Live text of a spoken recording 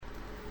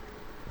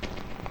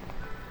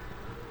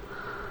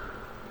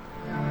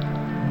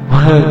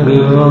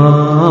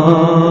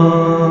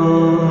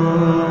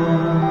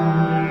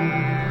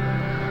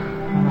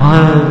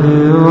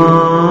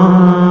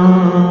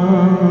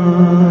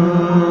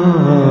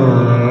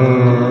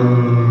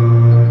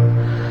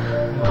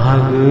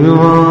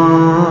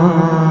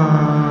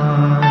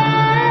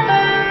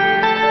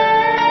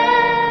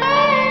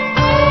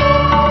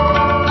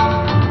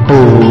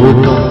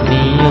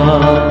दुनिया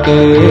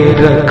के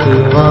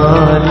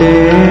रखवाले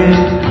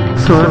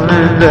सुन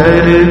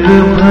दर्द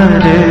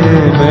भरे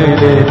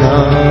मेरे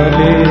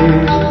नाले,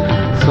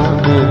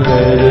 सुन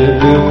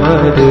दर्द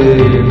भरे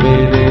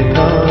मेरे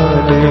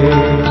नाले।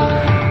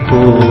 ओ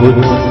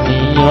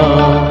दुनिया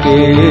के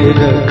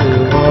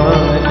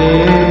रखवाले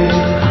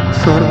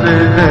सुन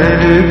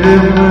दर्द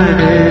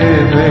भरे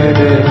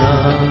मेरे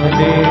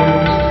नाले,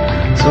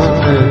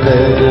 सुन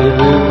दर्द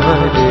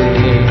भरे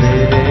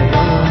मेरे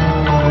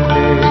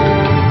नाले।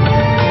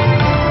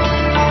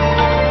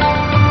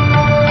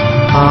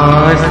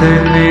 आस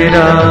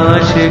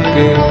निराश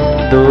के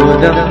दो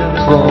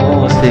रंगों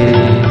से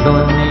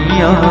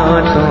दुनिया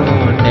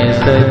तूने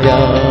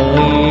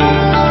सजाई,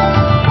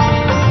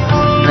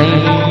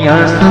 नैया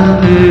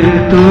संग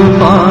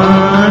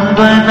तूफान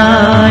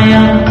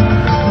बनाया,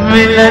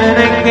 मिलन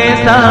के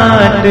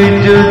साथ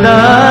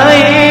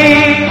जुदाई।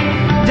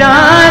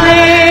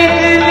 जाने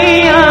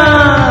लिया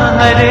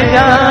हर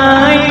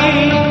जाई,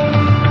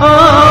 ओ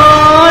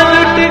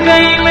लुट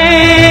गई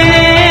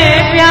मेरे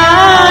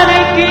प्यार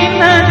की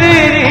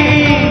नगरी,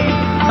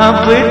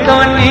 अब तो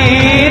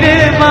नीर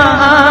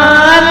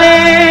बहाले,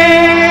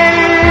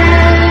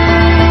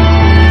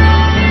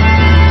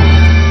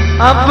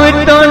 अब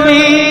तो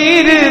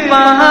नीर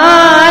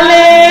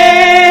बहाले।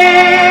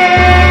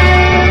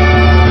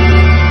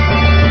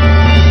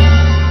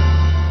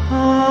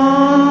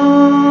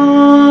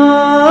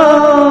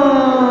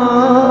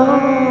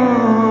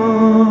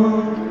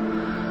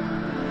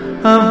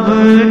 अब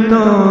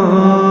तो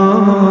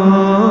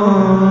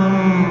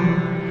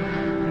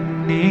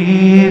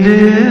नीर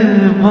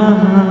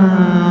बहाले।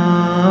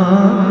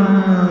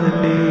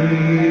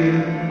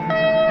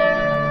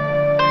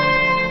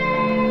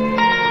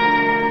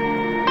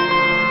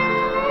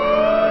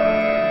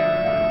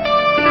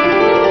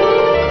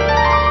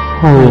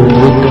 ओ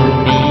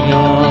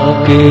दुनिया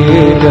के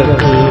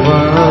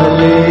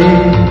रखवाले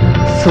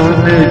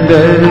सुन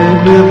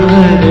दर्द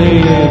भरे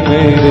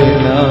मेरे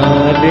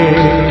नाले,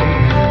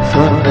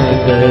 सुन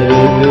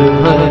दर्द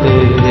भरे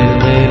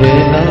मेरे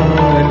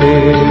नाले।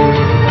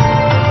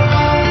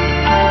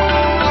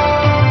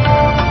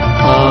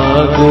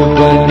 आग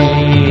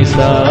बनी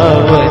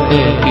सावन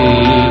की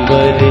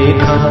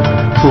बरखा,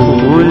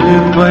 फूल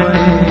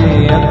बने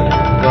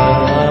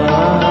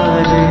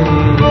अंगारे,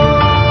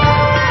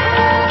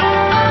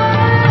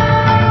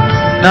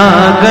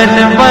 नागन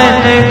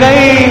बन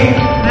गई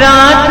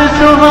रात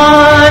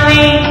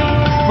सुहानी,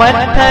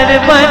 पत्थर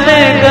बन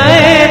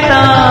गए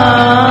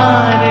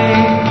तारे,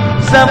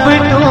 सब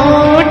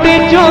टूट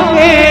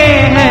चुके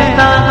हैं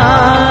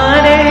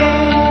सहारे।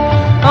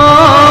 ओ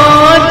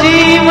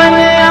जीवन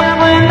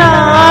अपना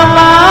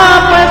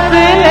वापस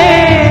ले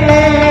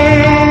ले,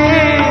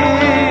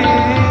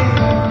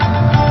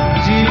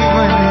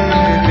 जीवन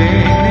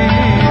देने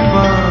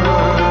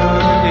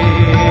वाले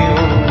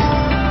हो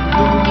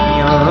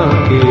दुनिया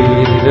के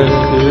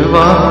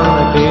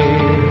रखवाले।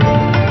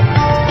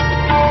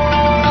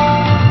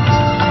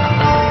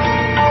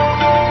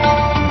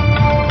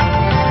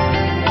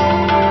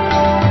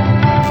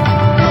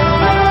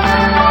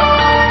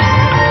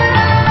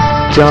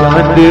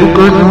 चाँद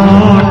को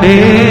ढूंढे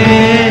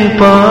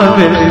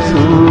पागल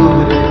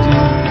सूरज,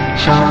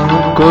 शाम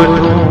को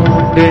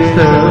ढूंढे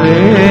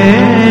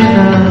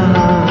सवेरा,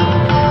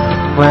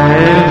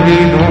 मैं भी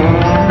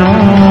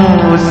ढूंढूं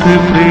उस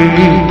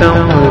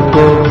प्रीतम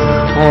को,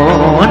 हो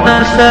न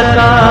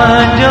सका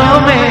जो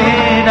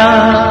मेरा।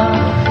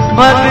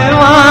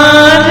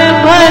 भगवान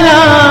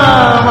भला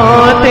हो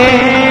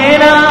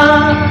तेरा,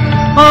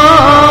 ओ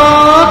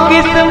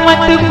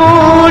किस्मत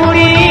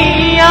फूटी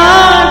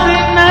आस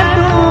न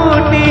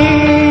टूटी,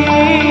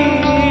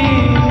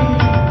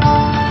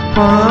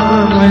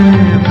 पागल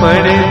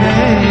पड़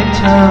गए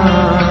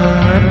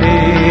छाले,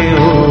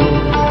 ओ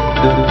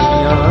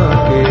दुनिया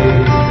के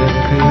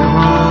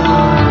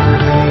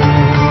रखवाले।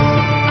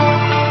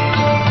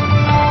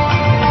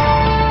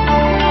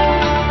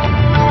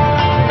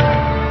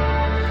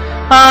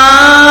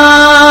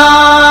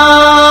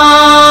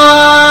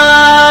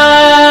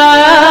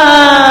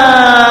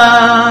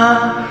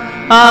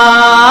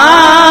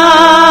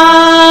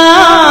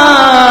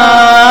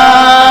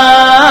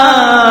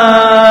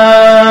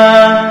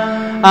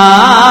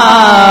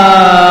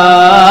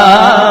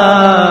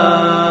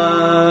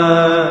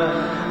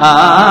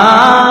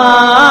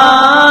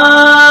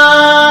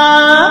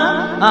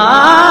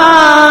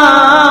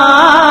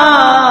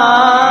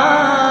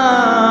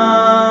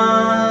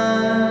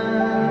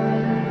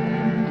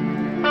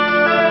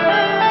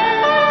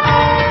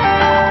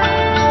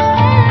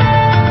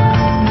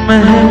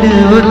 महल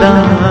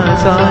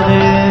उदास और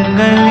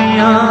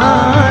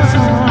गलियां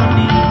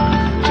सोनी,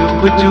 चुप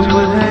चुप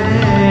है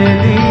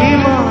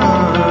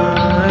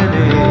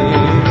दीवारे,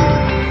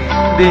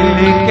 दिल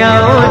क्या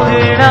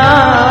उजड़ा,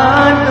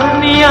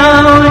 दुनिया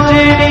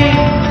उजड़ी,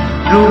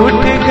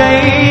 रूठ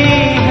गई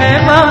है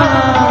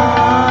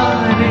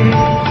बारे,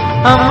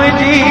 हम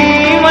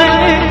जीवन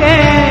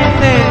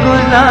कैसे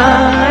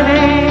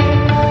गुजारे।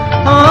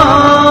 ओ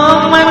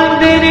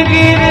मंदिर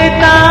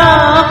गिरता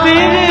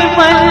फिर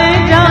बन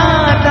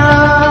जाता,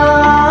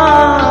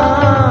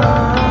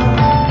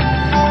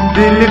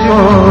 दिल को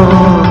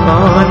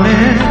कौन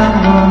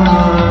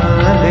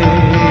संभाले।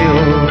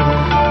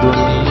 ओ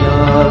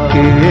दुनिया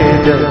के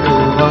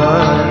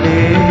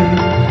रखवाले,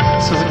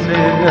 सुन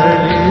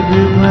दर्द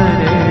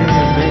भरे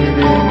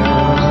मेरे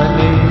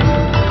नाले,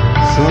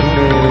 सुन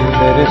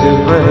दर्द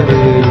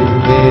भरे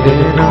मेरे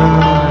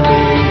नाले।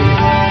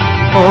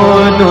 ओ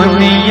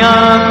दुनिया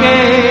के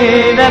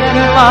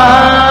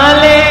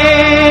रखवाले,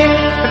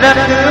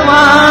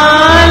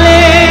 रखवाले,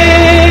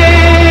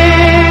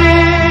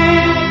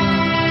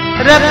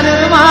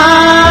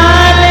 रखवाले।